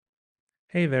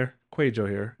Hey there, Quajo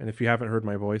here, and if you haven't heard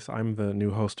my voice, I'm the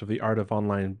new host of The Art of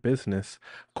Online Business.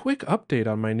 Quick update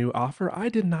on my new offer. I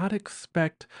did not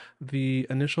expect the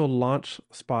initial launch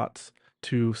spots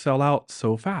to sell out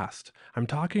so fast. I'm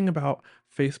talking about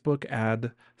Facebook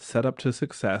ad setup to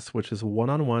success, which is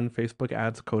one-on-one Facebook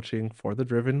ads coaching for the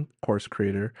driven course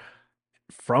creator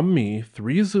from me,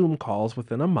 3 Zoom calls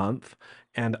within a month,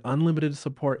 and unlimited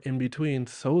support in between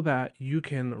so that you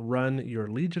can run your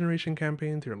lead generation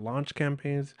campaigns, your launch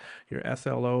campaigns, your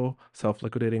SLO, self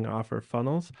liquidating offer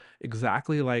funnels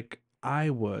exactly like I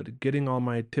would, getting all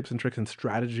my tips and tricks and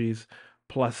strategies.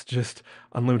 Plus, just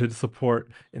unlimited support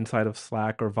inside of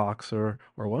Slack or Voxer,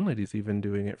 or one lady's even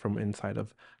doing it from inside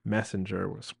of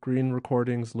Messenger, screen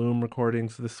recordings, Loom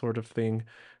recordings, this sort of thing,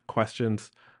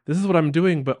 questions. This is what I'm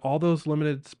doing, but all those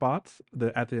limited spots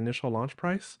at the initial launch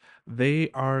price,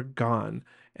 they are gone.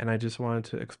 And I just wanted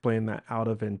to explain that out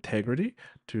of integrity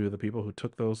to the people who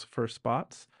took those first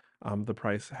spots. The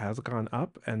price has gone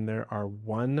up, and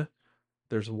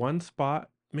there's one spot,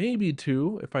 maybe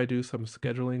two, if I do some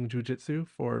scheduling jujitsu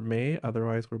for May.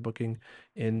 Otherwise, we're booking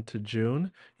into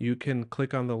June. You can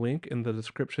click on the link in the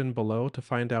description below to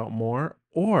find out more,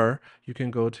 or you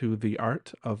can go to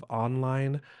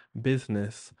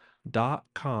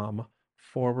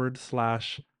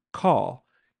theartofonlinebusiness.com/call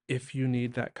if you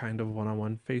need that kind of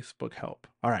one-on-one Facebook help.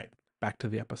 All right, back to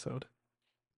the episode.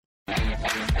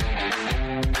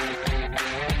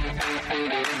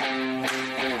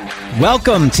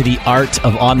 Welcome to the Art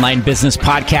of Online Business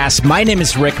podcast. My name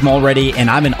is Rick Mulready, and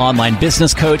I'm an online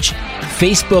business coach,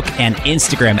 Facebook and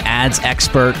Instagram ads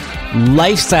expert,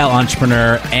 lifestyle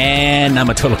entrepreneur, and I'm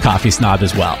a total coffee snob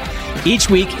as well. Each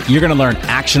week, you're going to learn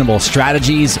actionable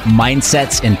strategies,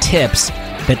 mindsets, and tips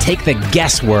that take the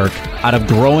guesswork out of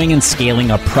growing and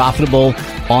scaling a profitable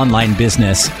online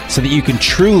business so that you can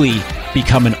truly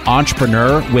become an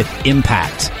entrepreneur with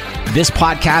impact. This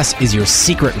podcast is your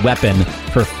secret weapon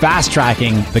for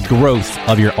fast-tracking the growth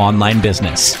of your online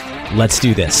business. Let's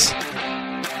do this.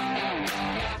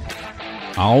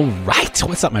 All right.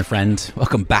 What's up, my friend?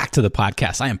 Welcome back to the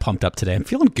podcast. I am pumped up today. I'm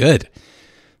feeling good.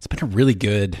 It's been a really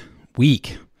good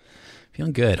week.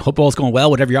 Feeling good. Hope all's going well,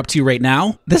 whatever you're up to right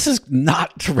now. This is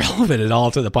not relevant at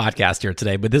all to the podcast here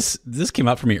today, but this came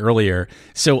up for me earlier.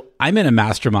 So I'm in a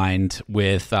mastermind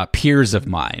with peers of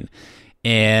mine.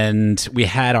 And we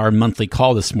had our monthly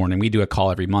call this morning. We do a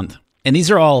call every month. And these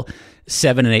are all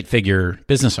 7 and 8 figure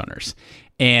business owners.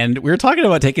 And we were talking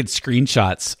about taking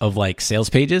screenshots of like sales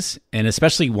pages, and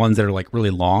especially ones that are like really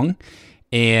long.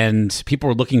 And people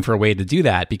were looking for a way to do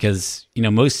that because, you know,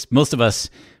 most of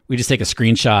us, we just take a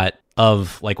screenshot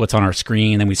of like what's on our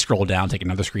screen, then we scroll down, take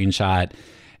another screenshot.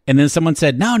 And then someone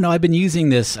said, no, I've been using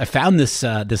this. I found this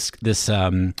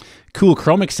cool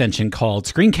Chrome extension called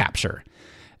Screen Capture.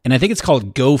 And I think it's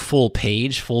called Go Full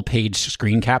Page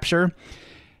Screen Capture.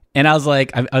 And I was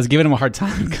like, I was giving him a hard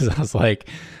time because I was like,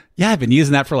 yeah, I've been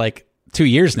using that for like 2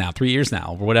 years now, 3 years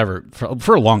now, or whatever,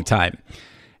 for a long time.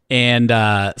 And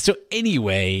so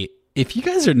anyway, if you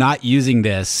guys are not using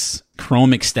this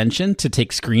Chrome extension to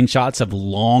take screenshots of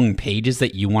long pages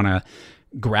that you want to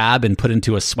grab and put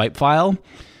into a swipe file,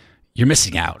 you're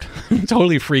missing out.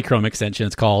 Totally free Chrome extension.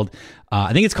 It's called,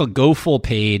 I think it's called Go Full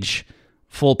Page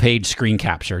Screen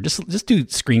Capture. Just do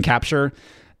screen capture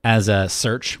as a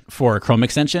search for a Chrome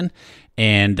extension,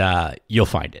 and you'll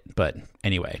find it. But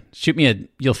anyway,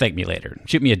 you'll thank me later.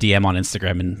 Shoot me a DM on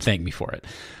Instagram and thank me for it.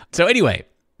 So anyway,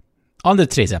 on to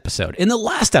today's episode. In the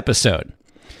last episode,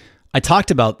 I talked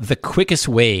about the quickest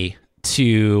way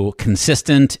to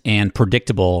consistent and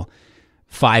predictable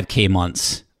 5K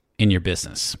months in your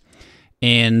business.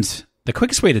 And the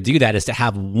quickest way to do that is to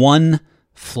have one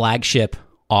flagship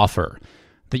offer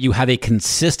that you have a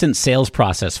consistent sales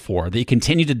process for, that you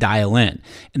continue to dial in.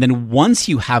 And then once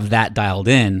you have that dialed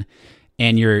in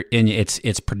and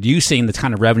it's producing the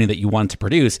kind of revenue that you want to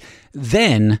produce,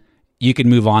 then you can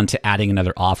move on to adding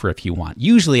another offer if you want.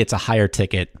 Usually it's a higher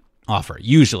ticket offer,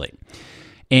 usually.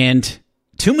 And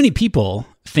too many people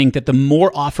think that the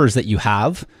more offers that you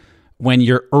have when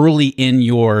you're early in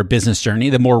your business journey,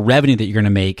 the more revenue that you're going to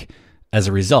make as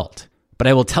a result. But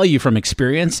I will tell you from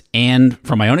experience, and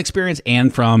from my own experience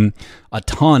and from a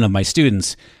ton of my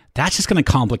students, that's just going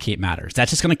to complicate matters.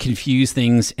 That's just going to confuse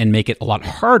things and make it a lot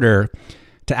harder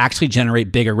to actually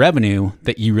generate bigger revenue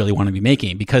that you really want to be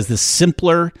making. Because the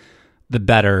simpler, the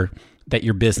better that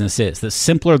your business is, the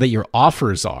simpler that your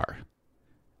offers are.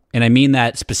 And I mean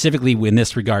that specifically in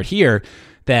this regard here,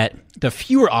 that the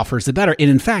fewer offers, the better. And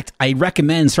in fact, I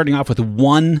recommend starting off with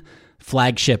one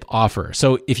flagship offer.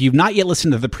 So if you've not yet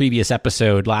listened to the previous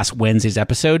episode, last Wednesday's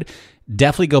episode,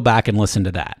 definitely go back and listen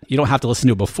to that. You don't have to listen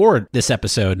to it before this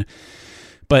episode,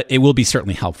 but it will be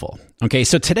certainly helpful. Okay,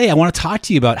 so today I want to talk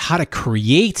to you about how to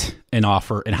create an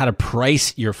offer and how to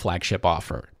price your flagship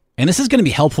offer. And this is going to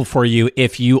be helpful for you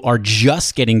if you are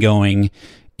just getting going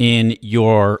in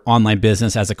your online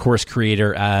business as a course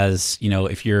creator, as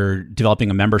if you're developing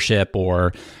a membership,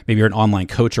 or maybe you're an online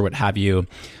coach or what have you,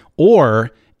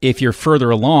 or if you're further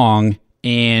along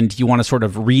and you want to sort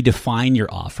of redefine your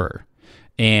offer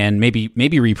and maybe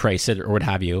reprice it or what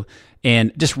have you,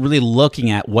 and just really looking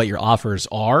at what your offers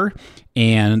are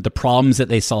and the problems that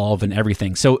they solve and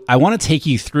everything. So I want to take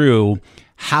you through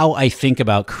how I think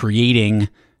about creating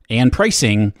and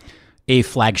pricing a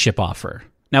flagship offer.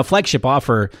 Now, flagship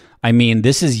offer, I mean,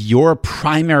 this is your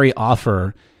primary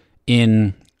offer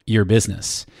in your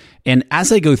business. And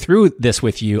as I go through this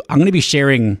with you, I'm going to be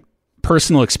sharing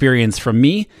personal experience from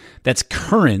me that's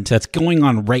current, that's going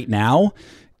on right now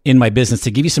in my business,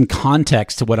 to give you some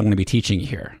context to what I'm going to be teaching you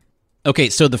here.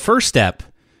 Okay, so the first step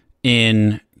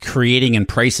in creating and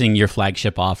pricing your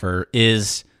flagship offer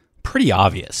is pretty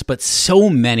obvious, but so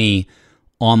many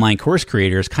online course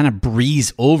creators kind of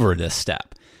breeze over this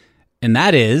step. And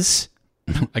that is,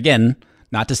 again,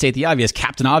 not to state the obvious,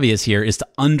 Captain Obvious here, is to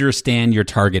understand your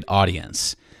target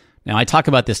audience. Now, I talk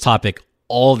about this topic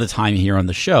all the time here on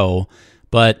the show,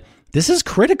 but this is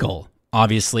critical,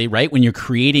 obviously, right? When you're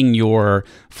creating your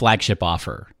flagship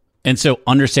offer. And so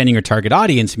understanding your target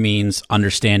audience means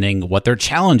understanding what their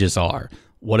challenges are.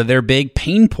 What are their big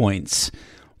pain points?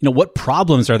 What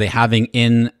problems are they having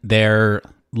in their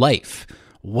life?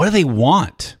 What do they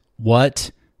want? What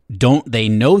don't they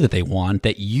know that they want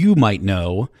that you might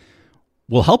know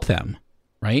will help them,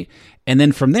 right? And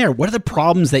then from there, what are the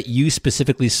problems that you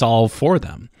specifically solve for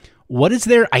them? What is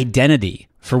their identity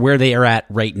for where they are at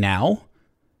right now?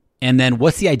 And then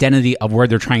what's the identity of where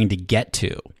they're trying to get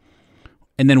to?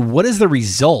 And then what is the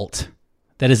result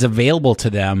that is available to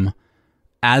them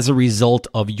as a result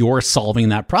of your solving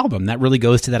that problem? That really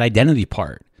goes to that identity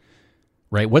part,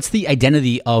 right? What's the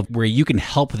identity of where you can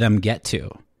help them get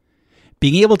to?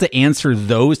 Being able to answer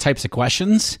those types of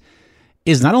questions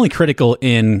is not only critical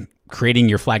in creating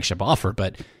your flagship offer,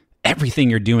 but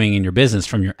everything you're doing in your business,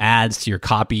 from your ads to your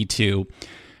copy to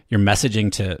your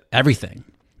messaging to everything.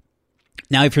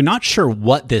 Now, if you're not sure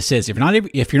what this is, if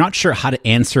you're not sure how to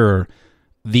answer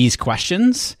these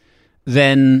questions,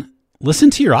 then listen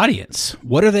to your audience.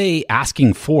 What are they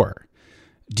asking for?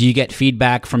 Do you get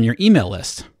feedback from your email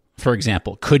list? For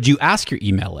example, could you ask your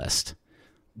email list?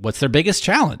 What's their biggest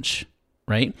challenge,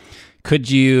 right?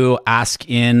 Could you ask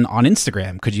on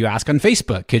Instagram? Could you ask on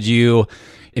Facebook? Could you,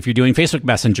 if you're doing Facebook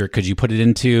Messenger, could you put it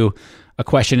into a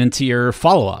question into your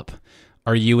follow-up?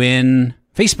 Are you in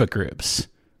Facebook groups?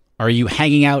 Are you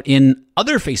hanging out in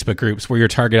other Facebook groups where your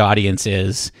target audience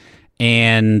is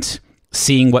and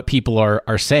seeing what people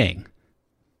are saying?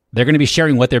 They're going to be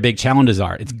sharing what their big challenges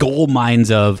are. It's gold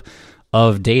mines of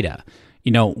data.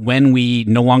 When we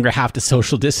no longer have to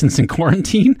social distance and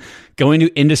quarantine, going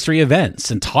to industry events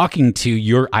and talking to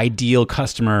your ideal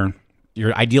customer,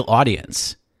 your ideal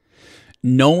audience,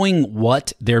 knowing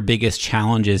what their biggest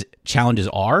challenges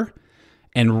are,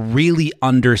 and really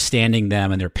understanding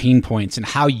them and their pain points and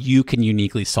how you can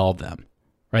uniquely solve them,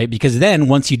 right? Because then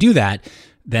once you do that,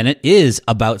 then it is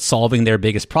about solving their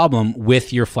biggest problem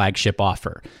with your flagship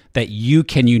offer that you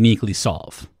can uniquely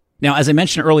solve. Now, as I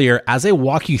mentioned earlier, as I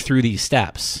walk you through these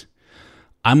steps,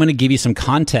 I'm going to give you some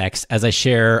context as I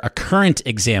share a current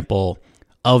example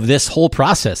of this whole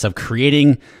process of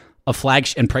creating a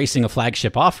flagship and pricing a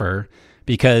flagship offer,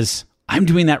 because I'm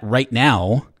doing that right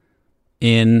now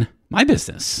in my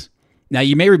business. Now,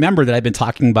 you may remember that I've been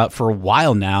talking about for a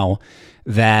while now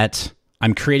that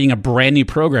I'm creating a brand new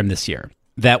program this year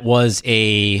that was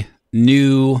a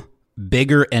new,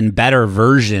 bigger and better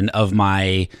version of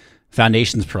my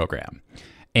Foundations program.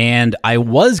 And I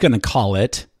was going to call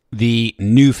it the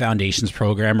new Foundations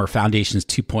program or Foundations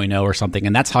 2.0 or something.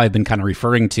 And that's how I've been kind of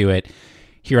referring to it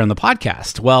here on the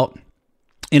podcast. Well,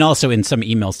 and also in some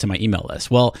emails to my email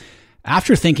list. Well,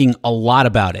 after thinking a lot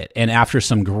about it and after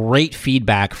some great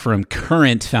feedback from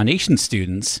current Foundation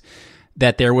students,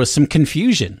 that there was some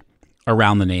confusion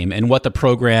around the name and what the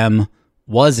program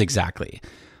was exactly,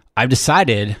 I've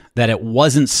decided that it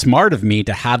wasn't smart of me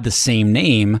to have the same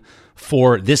name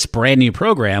for this brand new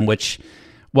program, which,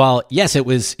 well, yes, it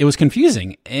was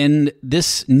confusing. And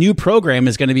this new program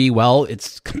is going to be, well,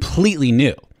 it's completely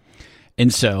new.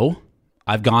 And so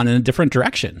I've gone in a different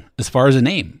direction as far as the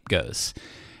name goes.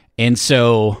 And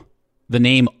so the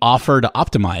name Offer to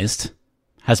Optimized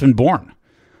has been born.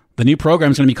 The new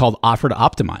program is going to be called Offer to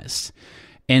Optimized.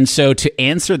 And so to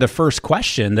answer the first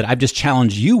question that I've just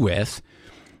challenged you with,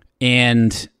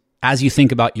 and as you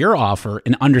think about your offer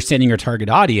and understanding your target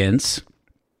audience,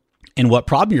 and what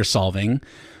problem you're solving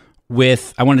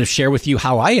with. I wanted to share with you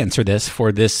how I answer this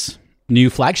for this new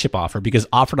flagship offer, because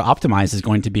Offer to Optimize is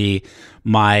going to be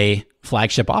my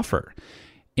flagship offer.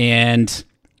 And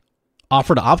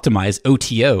Offer to Optimize,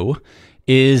 OTO,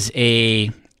 it's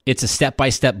a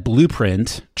step-by-step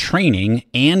blueprint training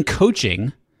and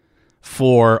coaching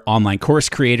for online course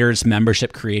creators,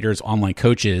 membership creators, online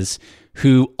coaches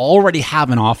who already have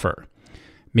an offer.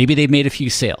 Maybe they've made a few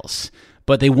sales,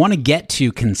 but they want to get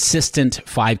to consistent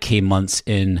 5K months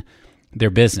in their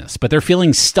business, but they're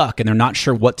feeling stuck and they're not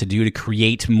sure what to do to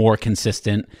create more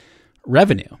consistent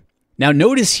revenue. Now,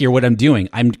 notice here what I'm doing.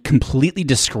 I'm completely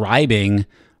describing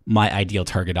my ideal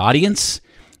target audience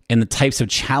and the types of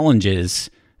challenges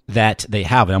that they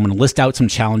have. And I'm going to list out some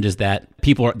challenges that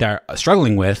people are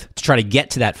struggling with to try to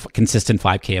get to that consistent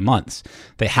 5K a month.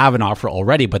 They have an offer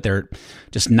already, but they're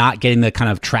just not getting the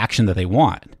kind of traction that they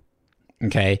want.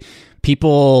 Okay.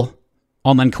 People,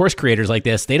 online course creators like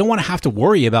this, they don't want to have to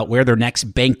worry about where their next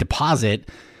bank deposit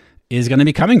is going to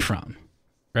be coming from,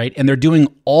 right? And they're doing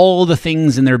all the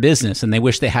things in their business and they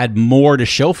wish they had more to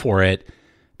show for it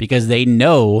because they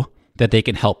know that they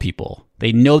can help people.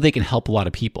 They know they can help a lot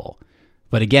of people.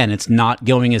 But again, it's not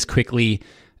going as quickly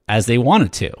as they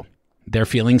wanted to. They're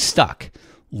feeling stuck.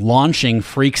 Launching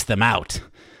freaks them out.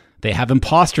 They have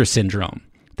imposter syndrome.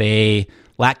 They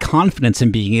lack confidence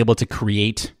in being able to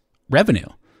create revenue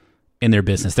in their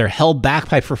business. They're held back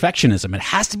by perfectionism. It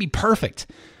has to be perfect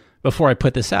before I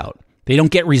put this out. They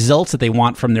don't get results that they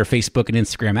want from their Facebook and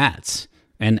Instagram ads,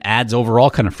 and ads overall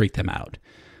kind of freak them out.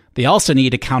 They also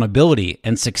need accountability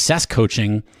and success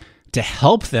coaching to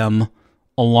help them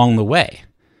along the way,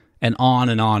 and on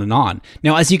and on and on.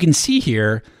 Now, as you can see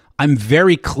here, I'm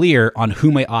very clear on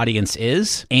who my audience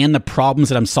is and the problems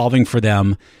that I'm solving for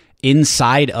them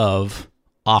inside of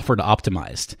Offer to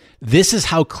Optimized. This is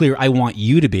how clear I want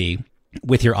you to be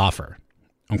with your offer.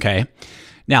 Okay.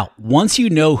 Now, once you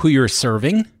know who you're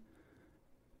serving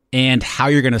and how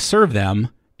you're going to serve them,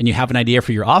 and you have an idea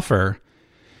for your offer,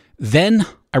 then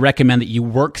I recommend that you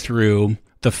work through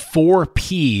the 4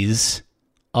 P's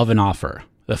of an offer.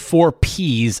 The 4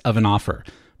 P's of an offer: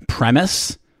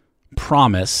 premise,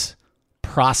 promise,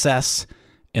 process,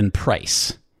 and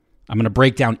price. I'm going to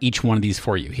break down each one of these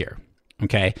for you here.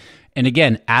 Okay. And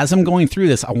again, as I'm going through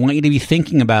this, I want you to be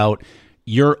thinking about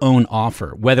your own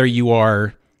offer, whether you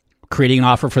are creating an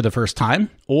offer for the first time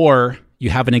or you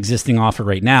have an existing offer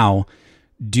right now.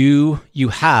 Do you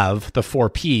have the 4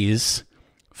 P's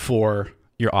for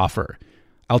your offer?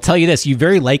 I'll tell you this, you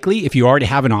very likely, if you already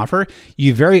have an offer,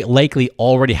 you very likely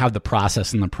already have the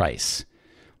process and the price.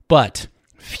 But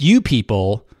few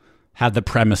people have the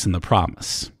premise and the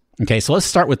promise. Okay, so let's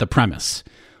start with the premise.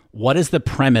 What is the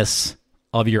premise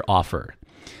of your offer?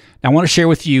 Now, I want to share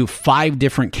with you 5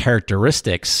 different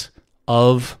characteristics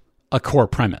of a core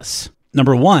premise.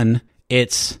 Number 1,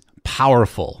 it's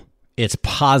powerful, it's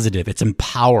positive, it's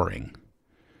empowering.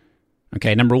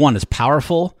 Okay, number 1 is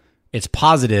powerful, it's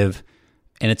positive,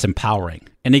 and it's empowering.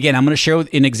 And again, I'm going to show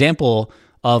an example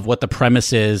of what the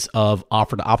premise is of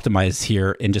Offer to Optimize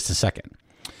here in just a second.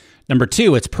 Number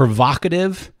 2, it's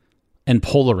provocative and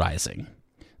polarizing.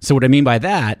 So what I mean by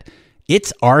that,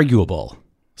 it's arguable.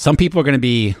 Some people are going to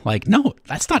be like, no,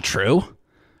 that's not true.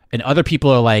 And other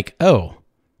people are like, oh,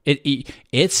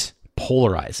 it's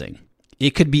polarizing.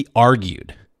 It could be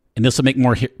argued. And this will make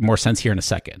more sense here in a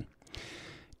second.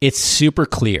 It's super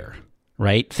clear,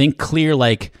 right? Think clear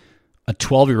like a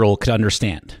 12-year-old could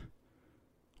understand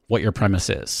what your premise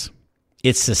is.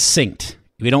 It's succinct.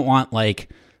 We don't want like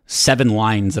 7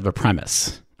 lines of a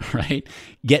premise, right?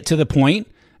 Get to the point.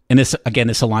 And this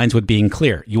aligns with being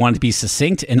clear. You want it to be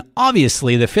succinct. And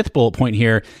obviously, the 5th bullet point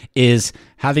here is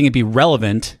having it be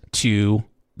relevant to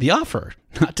the offer.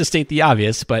 Not to state the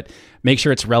obvious, but make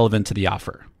sure it's relevant to the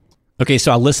offer. Okay,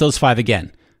 so I'll list those 5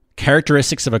 again.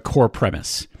 Characteristics of a core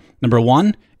premise. Number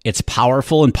 1, it's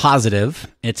powerful and positive.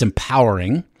 It's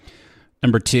empowering.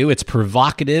 Number 2, it's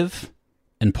provocative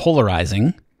and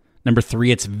polarizing. Number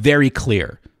 3, it's very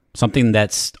clear. Something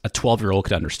that's a 12-year-old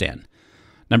could understand.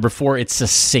 Number 4, it's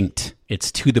succinct. It's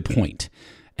to the point.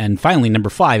 And finally, number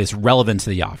 5 is relevant to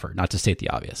the offer, not to state the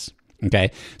obvious.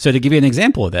 Okay. So to give you an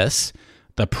example of this,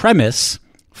 the premise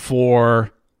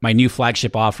for my new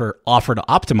flagship offer, Offer to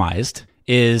Optimized,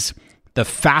 is the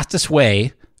fastest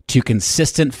way to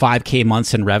consistent 5K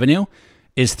months in revenue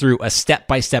is through a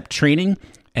step-by-step training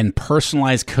and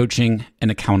personalized coaching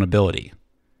and accountability.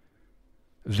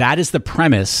 That is the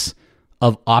premise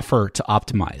of Offer to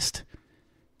Optimized.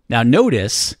 Now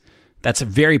notice that's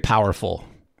very powerful.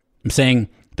 I'm saying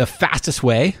the fastest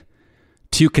way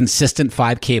to consistent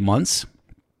 5K months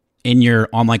in your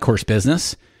online course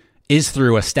business is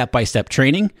through a step-by-step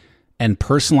training and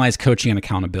personalized coaching and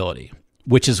accountability,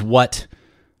 which is what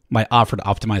my Offer to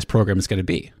Optimize program is going to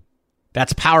be.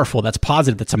 That's powerful. That's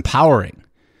positive. That's empowering.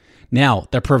 Now,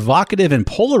 the provocative and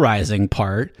polarizing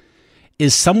part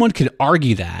is someone could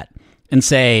argue that and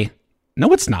say,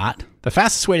 no, it's not. The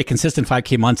fastest way to consistent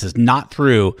 5K months is not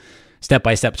through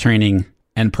step-by-step training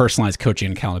and personalized coaching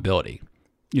and accountability.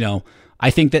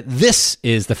 I think that this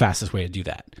is the fastest way to do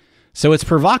that. So it's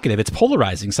provocative. It's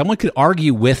polarizing. Someone could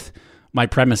argue with my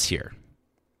premise here.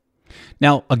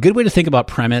 Now, a good way to think about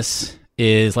premise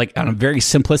is like on a very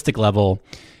simplistic level.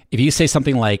 If you say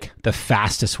something like the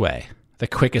fastest way, the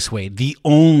quickest way, the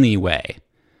only way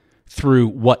through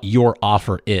what your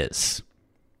offer is,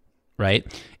 right?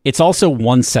 It's also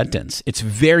one sentence. It's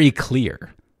very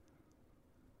clear.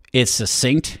 It's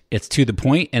succinct, it's to the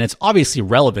point, and it's obviously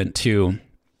relevant to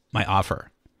my offer.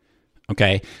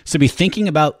 Okay? So be thinking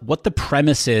about what the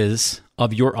premise is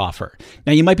of your offer.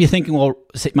 Now, you might be thinking,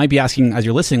 might be asking as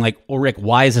you're listening, like, well, Rick,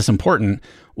 why is this important?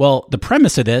 Well, the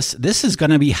premise of this is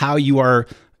going to be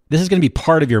this is going to be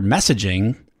part of your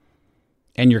messaging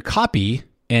and your copy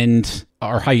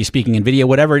or how you're speaking in video,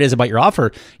 whatever it is about your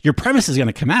offer, your premise is going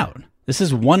to come out. This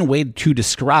is one way to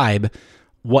describe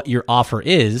what your offer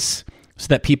is so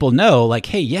that people know, like,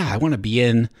 hey, yeah, I want to be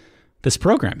in this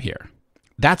program here.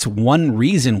 That's one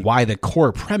reason why the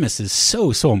core premise is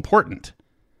so, so important.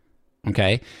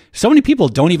 Okay? So many people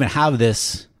don't even have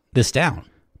this down,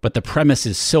 but the premise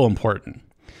is so important.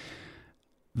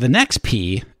 The next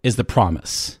P is the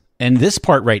promise. And this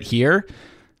part right here,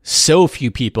 so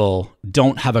few people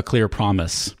don't have a clear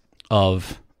promise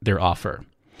of their offer.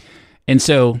 And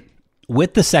so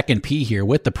with the second P here,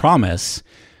 with the promise,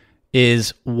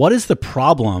 is what is the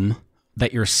problem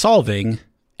that you're solving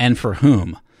and for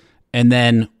whom? And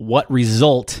then what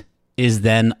result is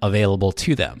then available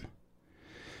to them?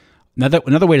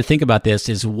 Another way to think about this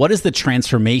is what is the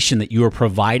transformation that you are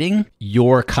providing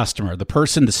your customer, the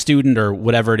person, the student, or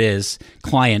whatever it is,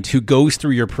 client who goes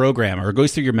through your program or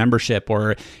goes through your membership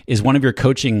or is one of your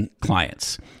coaching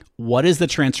clients? What is the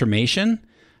transformation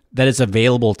that is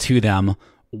available to them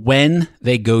when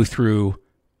they go through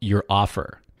your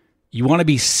offer? You want to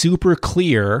be super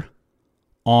clear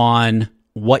on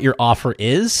what your offer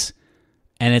is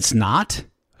and it's not,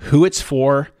 who it's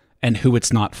for, and who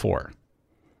it's not for.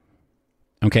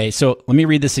 Okay, so let me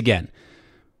read this again.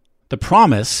 The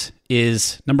promise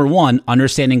is, number one,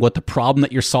 understanding what the problem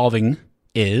that you're solving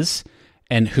is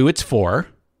and who it's for.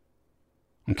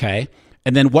 Okay,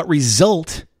 and then what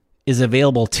result is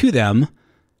available to them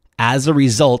as a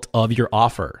result of your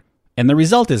offer. And the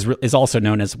result is also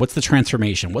known as what's the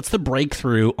transformation? What's the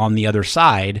breakthrough on the other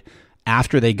side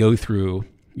after they go through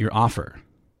your offer?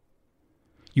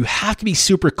 You have to be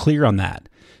super clear on that.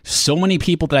 So many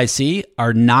people that I see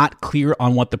are not clear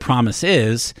on what the promise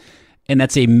is, and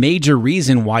that's a major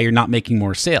reason why you're not making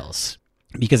more sales.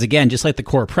 Because again, just like the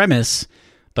core premise,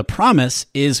 the promise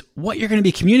is what you're going to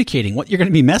be communicating, what you're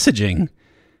going to be messaging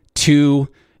to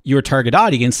your target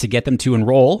audience to get them to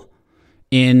enroll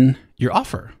in your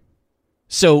offer.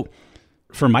 So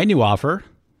for my new offer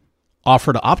to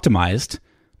Optimized,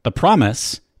 the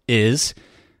promise is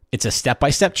it's a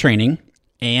step-by-step training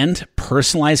and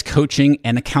personalized coaching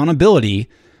and accountability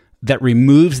that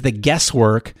removes the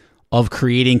guesswork of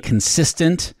creating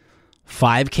consistent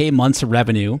 5K months of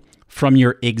revenue from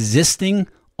your existing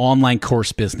online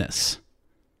course business.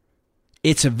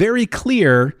 It's very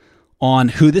clear on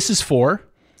who this is for,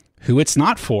 who it's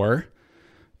not for,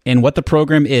 and what the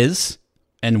program is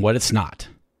and what it's not.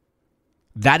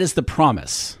 That is the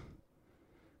promise.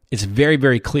 It's very,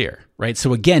 very clear, right?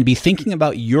 So again, be thinking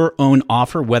about your own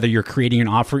offer, whether you're creating an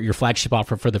offer, your flagship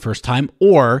offer for the first time,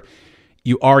 or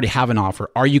you already have an offer.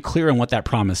 Are you clear on what that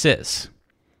promise is?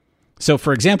 So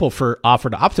for example, for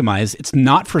Offer to Optimize, it's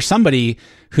not for somebody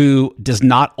who does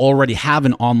not already have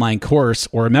an online course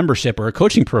or a membership or a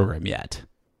coaching program yet.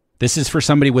 This is for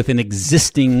somebody with an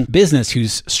existing business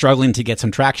who's struggling to get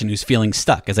some traction, who's feeling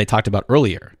stuck, as I talked about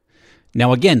earlier.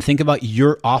 Now, again, think about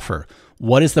your offer.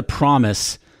 What is the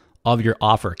promise of your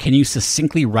offer? Can you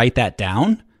succinctly write that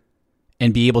down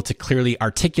and be able to clearly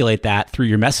articulate that through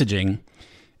your messaging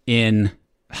in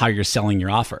how you're selling your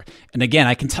offer? And again,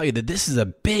 I can tell you that this is a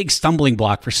big stumbling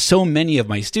block for so many of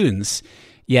my students,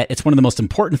 yet it's one of the most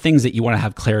important things that you want to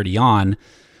have clarity on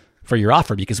for your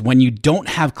offer, because when you don't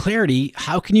have clarity,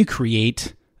 how can you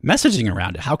create messaging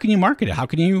around it? How can you market it? How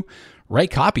can you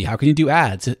write copy? How can you do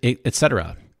ads,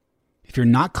 etc.? If you're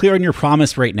not clear on your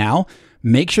promise right now,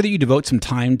 make sure that you devote some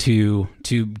time to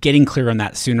getting clear on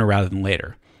that sooner rather than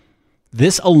later.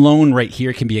 This alone right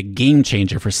here can be a game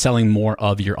changer for selling more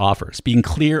of your offers. Being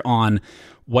clear on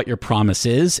what your promise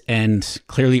is and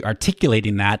clearly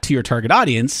articulating that to your target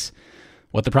audience,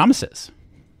 what the promise is.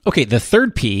 Okay, the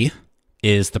third P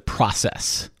is the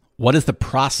process. What is the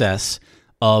process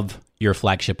of your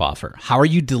flagship offer? How are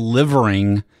you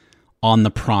delivering on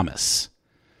the promise?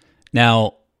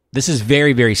 Now, this is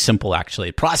very, very simple,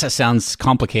 actually. Process sounds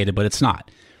complicated, but it's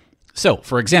not. So,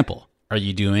 for example, are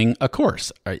you doing a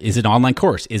course? Is it an online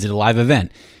course? Is it a live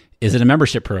event? Is it a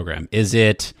membership program? Is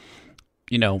it,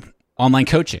 online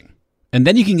coaching? And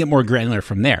then you can get more granular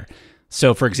from there.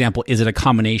 So, for example, is it a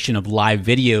combination of live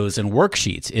videos and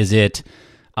worksheets? Is it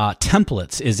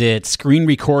templates? Is it screen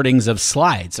recordings of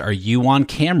slides? Are you on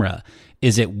camera?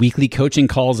 Is it weekly coaching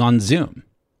calls on Zoom,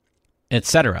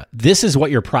 etc.? This is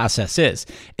what your process is.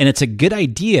 And it's a good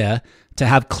idea to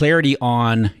have clarity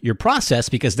on your process,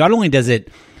 because not only does it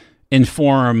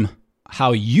inform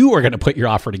how you are going to put your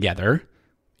offer together,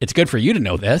 it's good for you to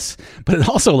know this, but it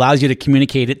also allows you to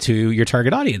communicate it to your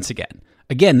target audience again.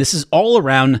 Again, this is all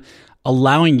around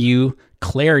allowing you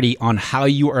clarity on how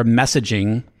you are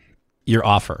messaging your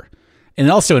offer. And it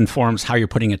also informs how you're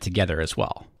putting it together as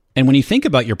well. And when you think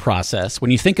about your process, when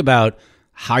you think about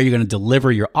how you're going to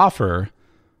deliver your offer,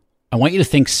 I want you to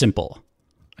think simple.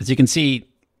 As you can see,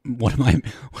 one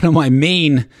of my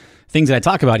main things that I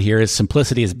talk about here is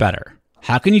simplicity is better.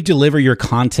 How can you deliver your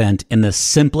content in the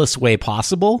simplest way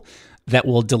possible that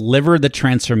will deliver the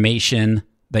transformation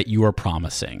that you are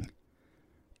promising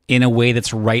in a way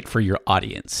that's right for your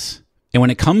audience? And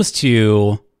when it comes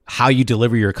to how you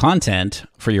deliver your content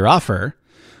for your offer,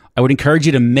 I would encourage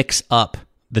you to mix up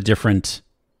the different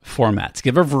formats.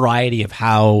 Give a variety of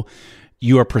how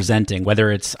you are presenting,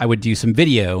 whether it's, I would do some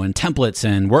video and templates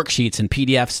and worksheets and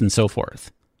PDFs and so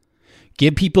forth.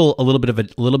 Give people a little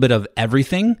bit of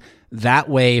everything. That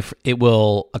way it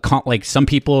will, like some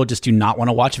people just do not want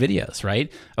to watch videos,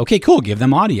 right? Okay, cool. Give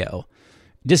them audio.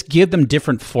 Just give them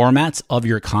different formats of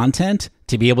your content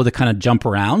to be able to kind of jump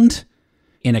around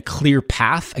in a clear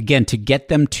path, again, to get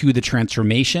them to the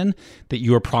transformation that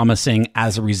you are promising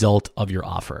as a result of your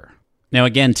offer. Now,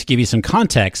 again, to give you some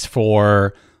context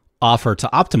for Offer to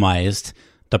Optimized,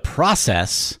 the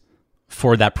process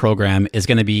for that program is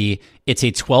going to be, it's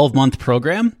a 12-month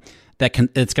program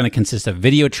it's going to consist of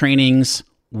video trainings,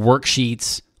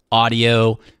 worksheets,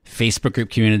 audio, Facebook group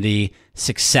community,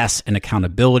 success and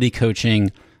accountability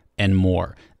coaching, and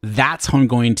more. That's how I'm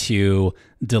going to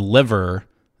deliver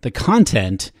the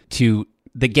content to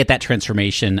get that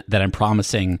transformation that I'm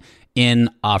promising in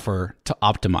Offer to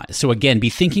Optimize. So again, be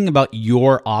thinking about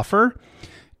your offer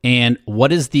and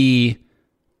what is the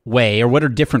way, or what are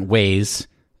different ways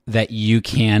that you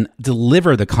can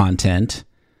deliver the content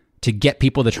to get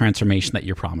people the transformation that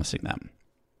you're promising them.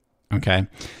 Okay.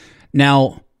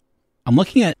 Now, I'm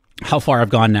looking at how far I've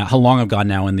gone now, how long I've gone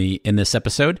now in this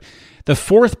episode. The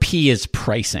fourth P is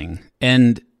pricing.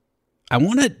 And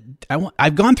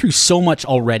I've gone through so much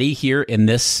already here in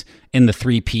the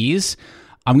three Ps.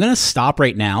 I'm going to stop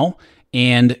right now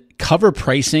and cover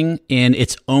pricing in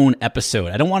its own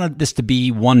episode. I don't want this to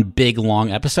be one big long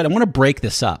episode. I want to break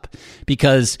this up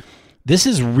because this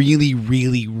is really,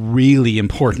 really, really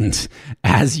important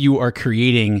as you are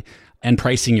creating and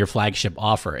pricing your flagship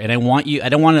offer. And I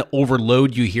don't want to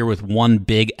overload you here with one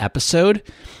big episode.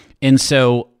 And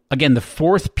so again, the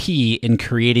fourth P in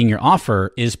creating your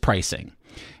offer is pricing.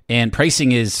 And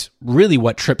pricing is really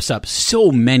what trips up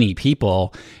so many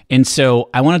people. And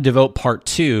so I want to devote part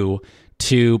 2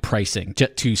 to pricing,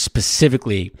 to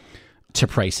specifically to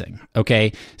pricing.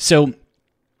 Okay. So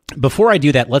before I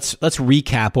do that, let's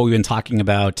recap what we've been talking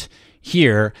about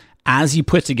here as you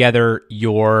put together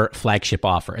your flagship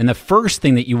offer. And the first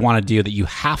thing that you want to do, that you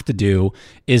have to do,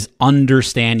 is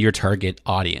understand your target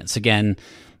audience. Again,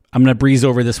 I'm going to breeze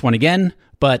over this one again,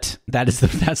 but that's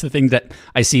the thing that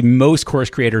I see most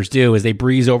course creators do, is they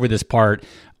breeze over this part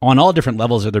on all different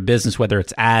levels of their business, whether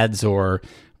it's ads or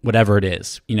whatever it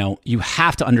is. You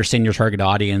have to understand your target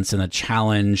audience and the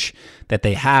challenge that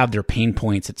they have, their pain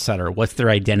points, et cetera. What's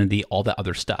their identity, all that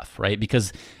other stuff, right?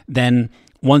 Because then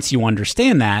once you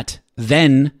understand that,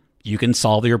 then you can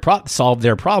solve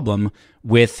their problem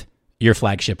with your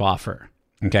flagship offer.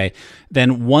 Okay.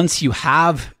 Then once you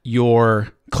have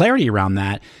your clarity around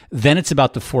that, then it's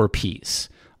about the 4 Ps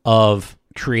of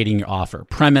creating your offer: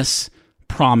 premise,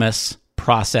 promise,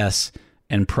 process,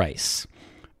 and price.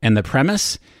 And the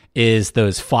premise is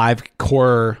those 5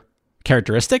 core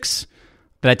characteristics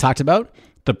that I talked about.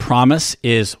 The promise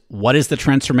is, what is the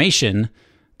transformation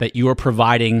that you are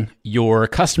providing your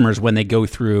customers when they go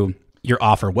through your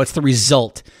offer? What's the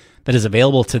result that is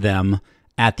available to them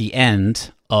at the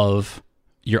end of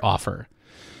your offer?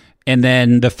 And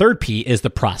then the third P is the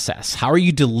process. How are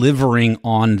you delivering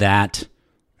on that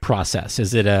process?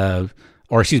 Is it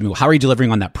or excuse me, how are you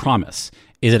delivering on that promise?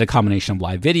 Is it a combination of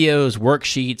live videos,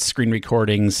 worksheets, screen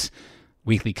recordings,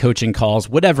 weekly coaching calls,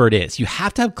 whatever it is? You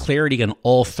have to have clarity on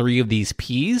all three of these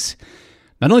P's,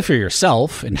 not only for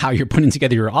yourself and how you're putting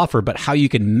together your offer, but how you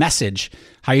can message,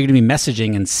 how you're going to be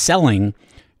messaging and selling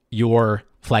your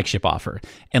flagship offer.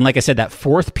 And like I said, that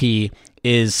fourth P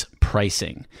is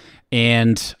pricing.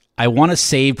 And I want to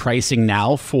save pricing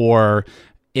now for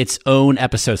its own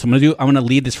episode. So I'm going to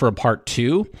leave this for a part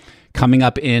 2 coming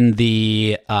up in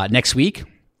the next week.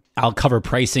 I'll cover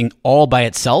pricing all by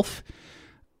itself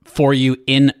for you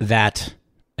in that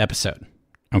episode.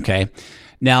 Okay.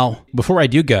 Now, before I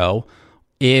do go,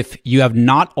 if you have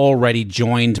not already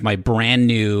joined my brand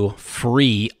new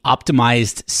free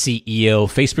optimized CEO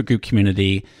Facebook group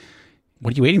community,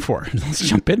 what are you waiting for? Let's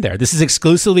jump in there. This is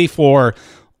exclusively for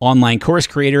online course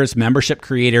creators, membership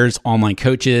creators, online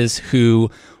coaches who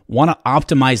want to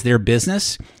optimize their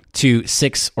business to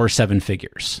 6 or 7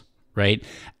 figures, right?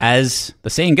 As the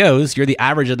saying goes, you're the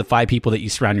average of the 5 people that you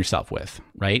surround yourself with,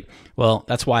 right? Well,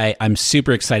 that's why I'm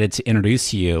super excited to introduce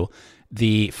to you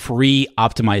the free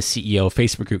Optimized CEO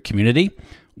Facebook group community,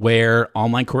 where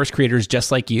online course creators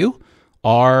just like you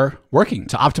are working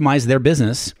to optimize their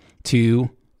business to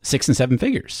 6 and 7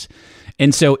 figures.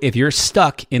 And so if you're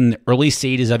stuck in the early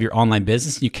stages of your online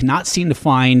business, you cannot seem to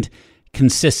find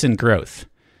consistent growth,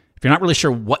 if you're not really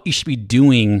sure what you should be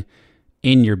doing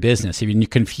in your business, if you're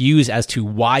confused as to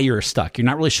why you're stuck, you're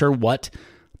not really sure what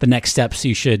the next steps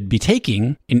you should be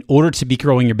taking in order to be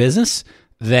growing your business,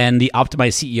 then the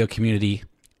Optimized CEO community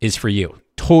is for you.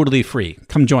 Totally free.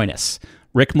 Come join us.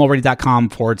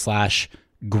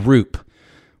 rickmulready.com/group.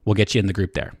 We'll get you in the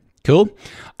group there. Cool?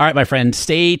 All right, my friend,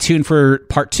 stay tuned for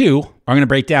part 2. I'm going to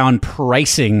break down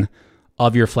pricing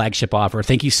of your flagship offer.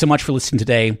 Thank you so much for listening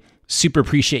today. Super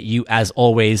appreciate you as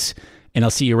always. And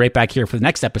I'll see you right back here for the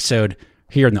next episode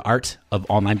here in the Art of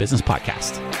Online Business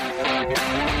podcast.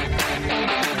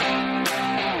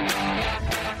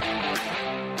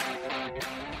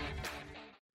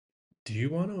 Do you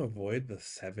want to avoid the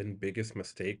 7 biggest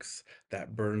mistakes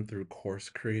that burn through course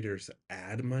creators'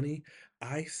 ad money?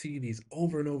 I see these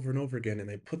over and over and over again, and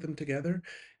I put them together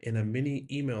in a mini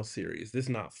email series. This is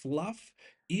not fluff.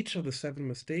 Each of the 7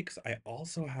 mistakes, I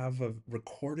also have a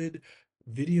recorded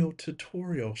video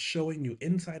tutorial showing you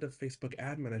inside of Facebook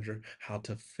Ad Manager how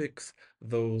to fix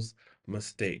those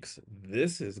mistakes.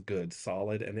 This is good,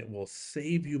 solid, and it will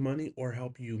save you money or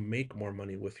help you make more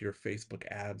money with your Facebook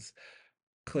ads.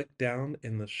 Click down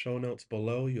in the show notes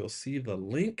below. You'll see the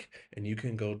link and you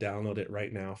can go download it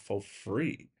right now for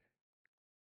free.